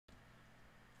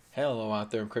Hello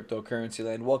out there in cryptocurrency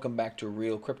land. Welcome back to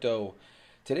Real Crypto.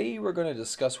 Today we're going to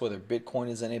discuss whether Bitcoin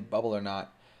is in a bubble or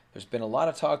not. There's been a lot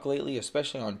of talk lately,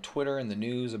 especially on Twitter and the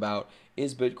news, about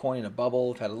is Bitcoin in a bubble.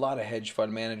 We've had a lot of hedge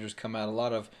fund managers come out, a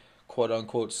lot of quote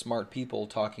unquote smart people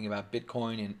talking about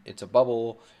Bitcoin and it's a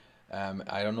bubble.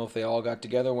 I don't know if they all got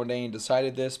together one day and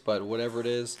decided this, but whatever it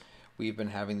is, we've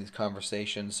been having these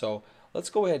conversations. So let's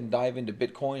go ahead and dive into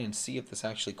Bitcoin and see if this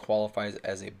actually qualifies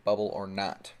as a bubble or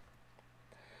not.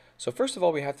 So first of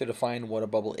all, we have to define what a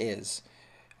bubble is.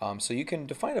 So you can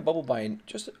define a bubble by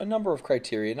just a number of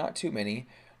criteria, not too many.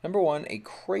 Number one, a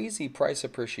crazy price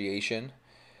appreciation,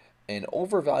 an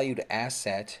overvalued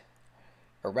asset,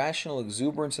 irrational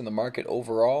exuberance in the market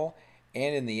overall,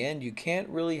 and in the end, you can't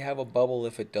really have a bubble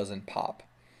if it doesn't pop.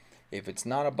 If it's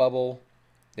not a bubble,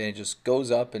 then it just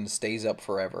goes up and stays up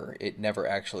forever. It never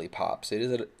actually pops.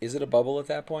 Is it a bubble at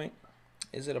that point?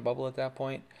 Is it a bubble at that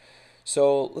point?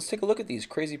 So let's take a look at these.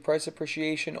 Crazy price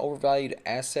appreciation, overvalued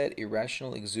asset,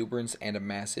 irrational exuberance, and a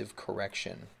massive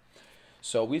correction.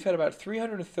 So we've had about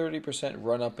 330%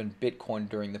 run up in Bitcoin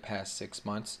during the past 6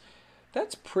 months.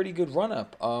 That's pretty good run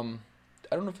up. I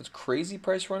don't know if it's crazy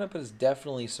price run up, but it's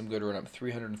definitely some good run up.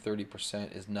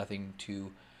 330% is nothing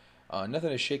to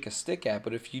shake a stick at.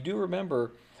 But if you do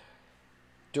remember,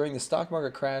 during the stock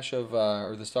market crash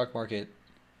or the stock market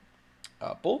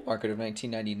bull market of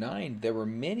 1999, there were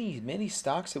many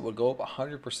stocks that would go up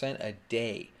 100% a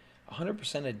day.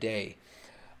 100% a day.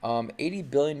 $80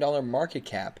 billion market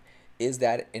cap. Is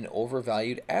that an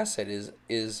overvalued asset?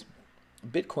 Is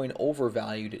Bitcoin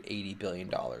overvalued at $80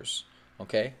 billion?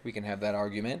 Okay, we can have that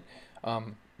argument.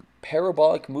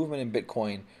 Parabolic movement in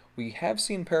Bitcoin. We have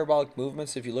seen parabolic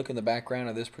movements. If you look in the background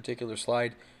of this particular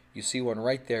slide, you see one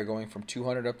right there going from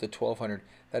 200 up to 1200.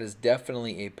 That is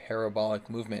definitely a parabolic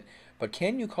movement. But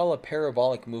can you call a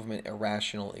parabolic movement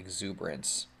irrational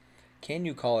exuberance? Can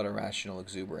you call it irrational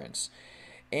exuberance?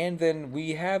 And then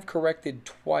we have corrected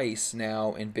twice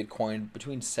now in Bitcoin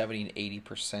between 70 and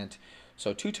 80%.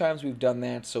 So two times we've done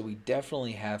that. So we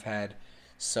definitely have had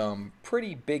some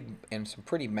pretty big and some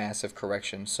pretty massive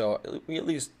corrections. So we at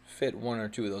least fit one or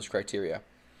two of those criteria.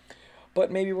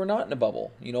 But maybe we're not in a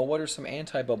bubble. You know, what are some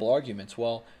anti-bubble arguments?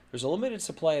 Well, there's a limited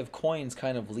supply of coins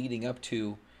kind of leading up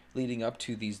to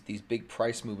these big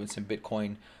price movements in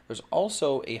Bitcoin. There's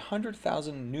also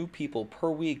 100,000 new people per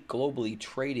week globally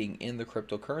trading in the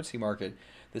cryptocurrency market.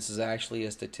 This is actually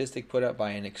a statistic put up by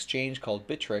an exchange called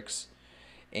Bittrex,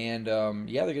 and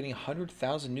yeah, they're getting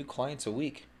 100,000 new clients a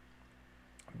week.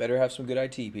 Better have some good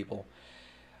IT people.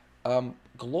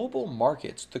 Global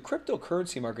markets, the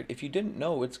cryptocurrency market, if you didn't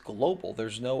know, it's global.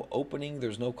 There's no opening,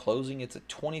 there's no closing. It's a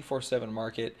 24/7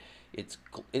 market. It's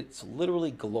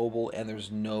literally global, and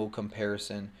there's no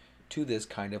comparison to this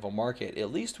kind of a market.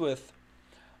 At least with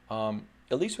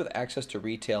access to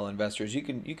retail investors, you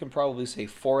can probably say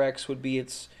Forex would be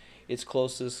its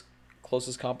closest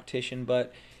competition,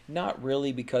 but not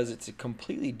really, because it's a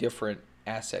completely different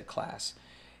asset class.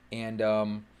 And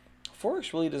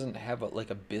Forex really doesn't have like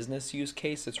a business use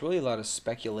case. It's really a lot of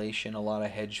speculation, a lot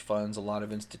of hedge funds, a lot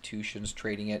of institutions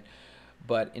trading it.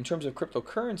 But in terms of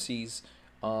cryptocurrencies,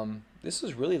 this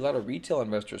is really a lot of retail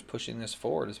investors pushing this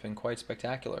forward. It's been quite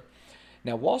spectacular.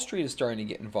 Now, Wall Street is starting to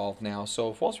get involved now.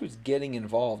 So if Wall Street's getting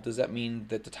involved, does that mean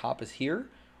that the top is here?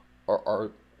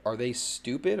 Or are they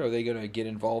stupid? Are they going to get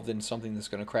involved in something that's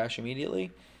going to crash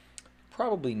immediately?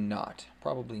 Probably not.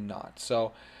 Probably not.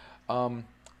 So,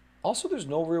 also, there's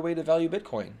no real way to value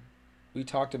Bitcoin. We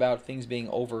talked about things being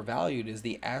overvalued. Is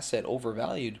the asset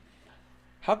overvalued?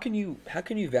 How can you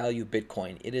value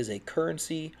Bitcoin? It is a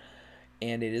currency,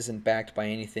 and it isn't backed by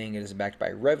anything. It isn't backed by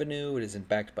revenue. It isn't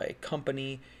backed by a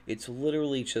company. It's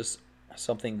literally just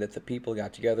something that the people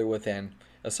got together with and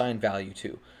assigned value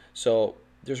to. So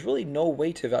there's really no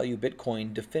way to value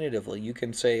Bitcoin definitively. You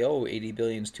can say, oh, 80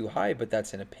 billion is too high, but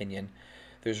that's an opinion.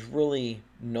 There's really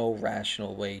no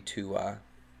rational way to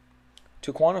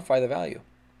quantify the value.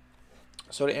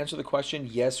 So to answer the question,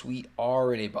 yes, we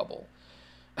are in a bubble.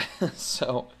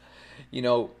 So, you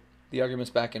know, the arguments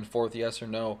back and forth, yes or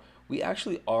no, we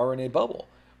actually are in a bubble.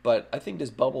 But I think this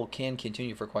bubble can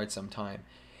continue for quite some time.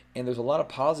 And there's a lot of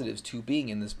positives to being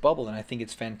in this bubble, and I think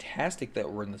it's fantastic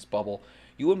that we're in this bubble.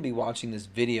 You wouldn't be watching this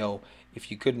video if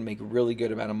you couldn't make a really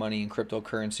good amount of money in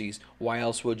cryptocurrencies. Why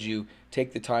else would you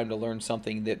take the time to learn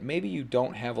something that maybe you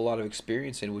don't have a lot of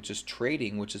experience in, which is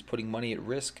trading, which is putting money at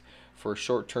risk for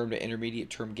short-term to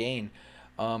intermediate-term gain?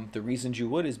 The reasons you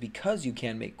would is because you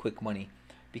can make quick money,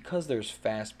 because there's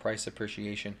fast price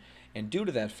appreciation, and due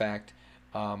to that fact,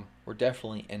 we're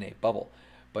definitely in a bubble.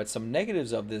 But some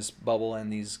negatives of this bubble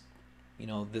and these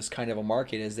this kind of a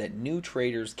market is that new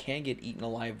traders can get eaten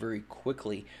alive very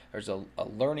quickly. There's a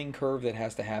learning curve that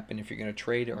has to happen if you're going to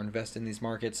trade or invest in these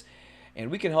markets,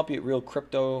 and we can help you at Real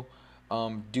Crypto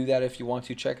do that if you want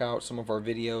to. Check out some of our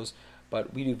videos,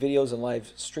 but we do videos and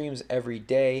live streams every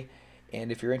day,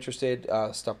 and if you're interested,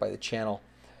 stop by the channel.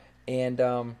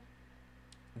 And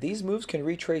these moves can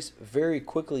retrace very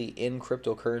quickly in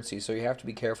cryptocurrency, so you have to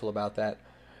be careful about that.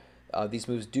 These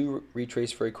moves do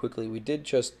retrace very quickly. We did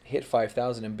just hit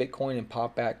 5,000 in Bitcoin and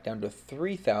pop back down to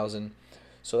 3,000.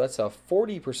 So that's a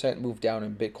 40% move down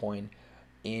in Bitcoin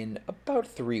in about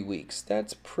 3 weeks.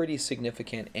 That's pretty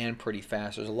significant and pretty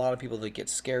fast. There's a lot of people that get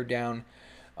scared down,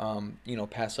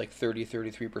 past like 30,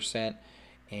 33%.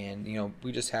 And,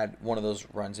 we just had one of those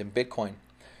runs in Bitcoin.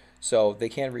 So they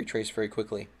can retrace very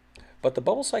quickly. But the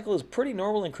bubble cycle is pretty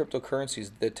normal in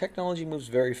cryptocurrencies. The technology moves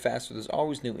very fast, so there's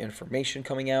always new information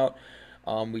coming out.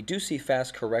 We do see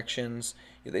fast corrections.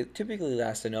 They typically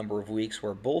last a number of weeks,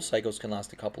 where bull cycles can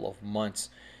last a couple of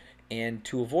months. And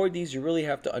to avoid these, you really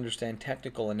have to understand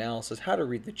technical analysis, how to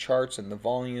read the charts and the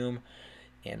volume,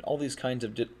 and all these kinds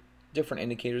of different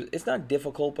indicators. It's not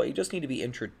difficult, but you just need to be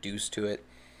introduced to it.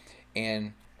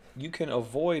 And you can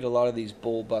avoid a lot of these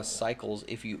bull bust cycles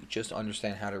if you just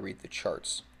understand how to read the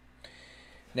charts.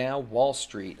 Now, Wall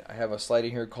Street. I have a slide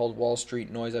in here called Wall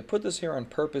Street Noise. I put this here on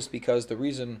purpose because the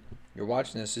reason you're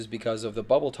watching this is because of the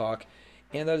bubble talk,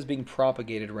 and that is being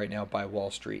propagated right now by Wall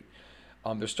Street.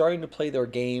 They're starting to play their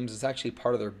games. It's actually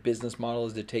part of their business model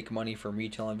is to take money from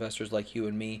retail investors like you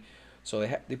and me. So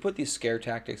they put these scare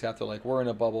tactics out there like we're in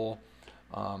a bubble.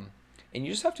 And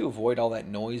you just have to avoid all that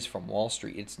noise from Wall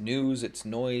Street. It's news, it's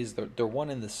noise. They're one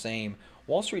and the same.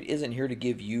 Wall Street isn't here to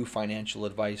give you financial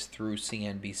advice through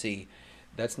CNBC.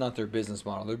 That's not their business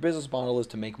model. Their business model is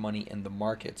to make money in the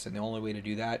markets, and the only way to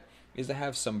do that is to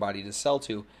have somebody to sell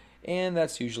to, and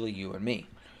that's usually you and me.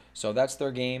 So that's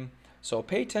their game. So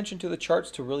pay attention to the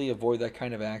charts to really avoid that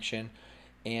kind of action.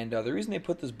 And the reason they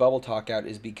put this bubble talk out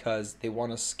is because they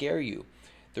want to scare you.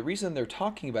 The reason they're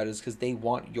talking about it is because they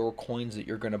want your coins that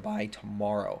you're going to buy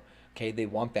tomorrow. Okay, they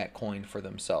want that coin for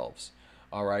themselves.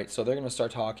 All right, so they're going to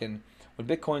start talking when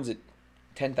Bitcoin's at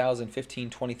 10,000, 15,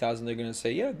 20,000, they're going to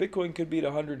say, yeah, Bitcoin could be at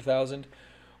 100,000.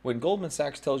 When Goldman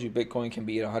Sachs tells you Bitcoin can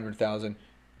be at 100,000,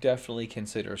 definitely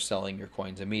consider selling your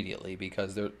coins immediately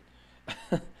because they're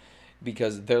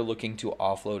because they're looking to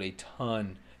offload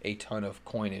a ton of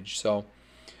coinage. So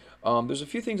there's a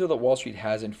few things that Wall Street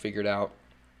hasn't figured out.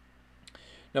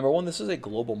 Number one, this is a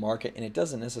global market, and it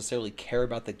doesn't necessarily care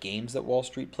about the games that Wall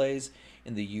Street plays.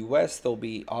 In the U.S., we'll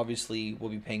be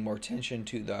paying more attention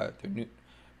to their new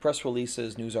press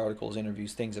releases, news articles,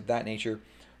 interviews, things of that nature.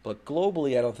 But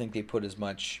globally, I don't think they put as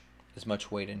much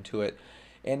weight into it.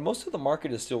 And most of the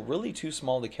market is still really too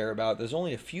small to care about. There's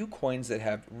only a few coins that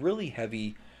have really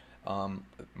heavy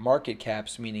market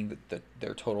caps, meaning that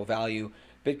their total value.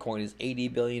 Bitcoin is 80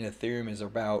 billion, Ethereum is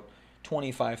about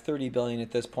 25, 30 billion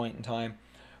at this point in time.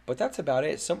 But that's about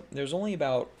it. There's only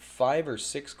about 5 or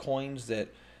 6 coins that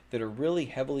are really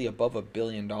heavily above $1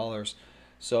 billion.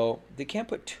 So they can't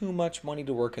put too much money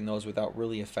to work in those without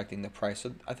really affecting the price.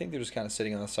 So I think they're just kind of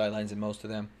sitting on the sidelines in most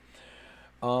of them.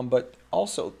 But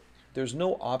also, there's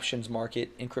no options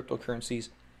market in cryptocurrencies.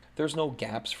 There's no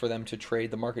gaps for them to trade.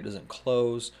 The market doesn't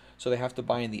close, so they have to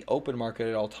buy in the open market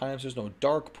at all times. There's no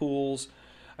dark pools.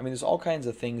 I mean, there's all kinds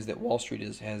of things that Wall Street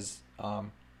has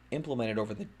implemented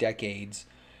over the decades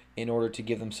in order to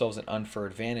give themselves an unfair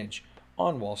advantage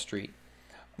on Wall Street.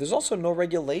 There's also no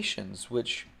regulations,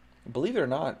 which, believe it or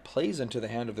not, plays into the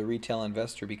hand of the retail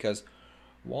investor because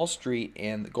Wall Street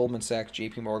and the Goldman Sachs,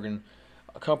 JP Morgan,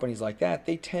 companies like that,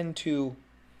 they tend to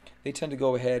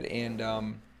go ahead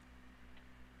and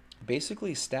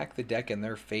basically stack the deck in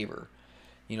their favor.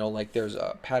 Like there's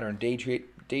a pattern day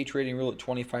trading rule at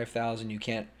 25,000. You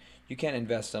can't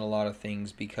invest in a lot of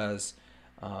things because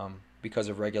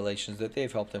of regulations that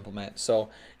they've helped implement. So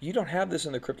you don't have this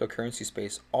in the cryptocurrency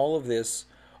space. All of this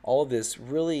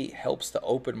really helps the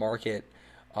open market.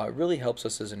 Really helps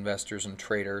us as investors and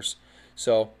traders.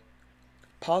 So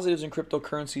positives in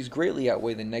cryptocurrencies greatly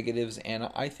outweigh the negatives, and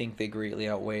I think they greatly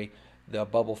outweigh the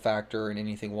bubble factor and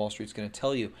anything Wall Street's going to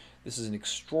tell you. This is an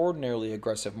extraordinarily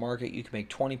aggressive market. You can make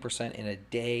 20% in a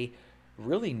day,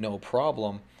 really no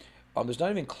problem. There's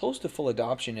not even close to full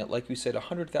adoption yet. Like we said,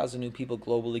 100,000 new people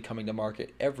globally coming to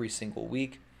market every single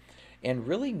week. And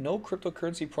really no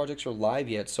cryptocurrency projects are live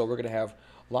yet, so we're going to have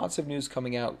lots of news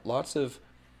coming out, lots of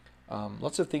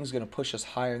things going to push us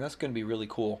higher, and that's going to be really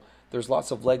cool. There's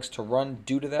lots of legs to run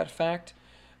due to that fact.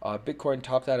 Bitcoin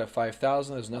topped out at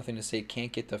 5,000. There's nothing to say it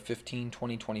can't get to 15,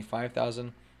 20,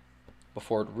 25,000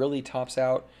 before it really tops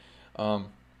out.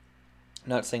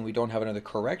 Not saying we don't have another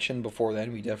correction before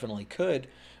then, we definitely could,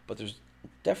 but there's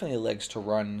definitely legs to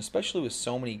run, especially with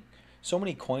so many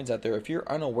coins out there. If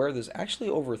you're unaware, there's actually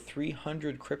over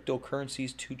 300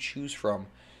 cryptocurrencies to choose from.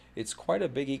 It's quite a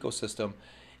big ecosystem,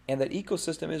 and that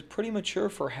ecosystem is pretty mature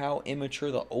for how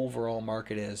immature the overall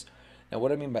market is. Now,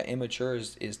 what I mean by immature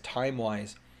is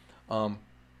time-wise. Um,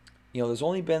 there's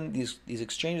only been these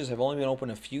exchanges have only been open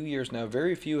a few years now.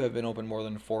 Very few have been open more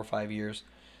than 4 or 5 years.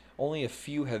 Only a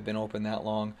few have been open that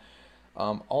long.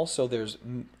 Also, there's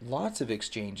lots of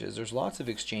exchanges. There's lots of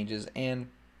exchanges, and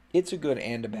it's a good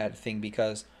and a bad thing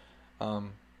because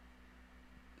um,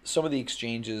 some of the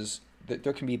exchanges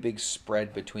there can be a big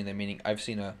spread between them. Meaning, I've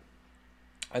seen a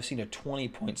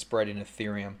 20-point spread in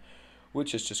Ethereum,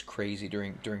 which is just crazy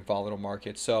during volatile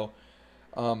markets. So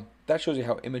that shows you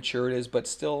how immature it is, but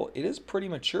still, it is pretty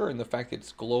mature in the fact that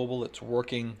it's global, it's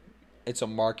working, it's a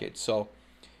market. So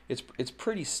it's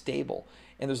pretty stable,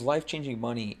 and there's life-changing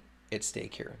money at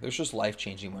stake here. There's just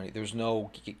life-changing money. There's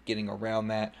no getting around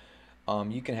that.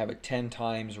 You can have it 10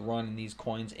 times run these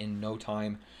coins in no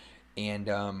time, and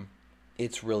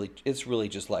it's really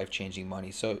just life-changing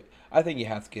money. So I think you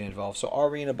have to get involved. So are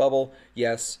we in a bubble?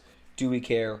 Yes. Do we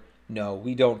care? No,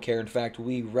 we don't care. In fact,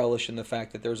 we relish in the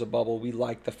fact that there's a bubble. We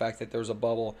like the fact that there's a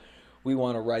bubble. We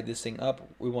want to ride this thing up.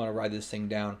 We want to ride this thing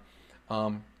down.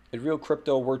 At Real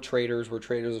Crypto, we're traders. We're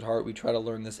traders at heart. We try to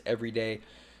learn this every day.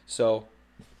 So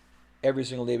every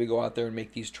single day we go out there and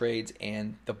make these trades,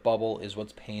 and the bubble is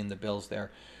what's paying the bills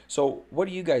there. So what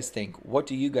do you guys think? What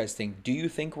do you guys think? Do you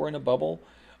think we're in a bubble?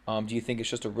 Do you think it's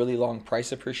just a really long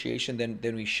price appreciation,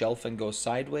 then we shelf and go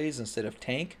sideways instead of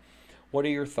tank? What are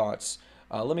your thoughts?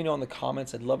 Let me know in the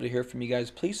comments. I'd love to hear from you guys.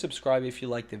 Please subscribe if you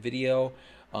liked the video.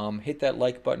 Hit that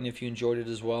like button if you enjoyed it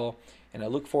as well. And I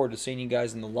look forward to seeing you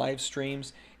guys in the live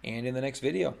streams and in the next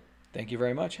video. Thank you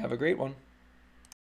very much. Have a great one.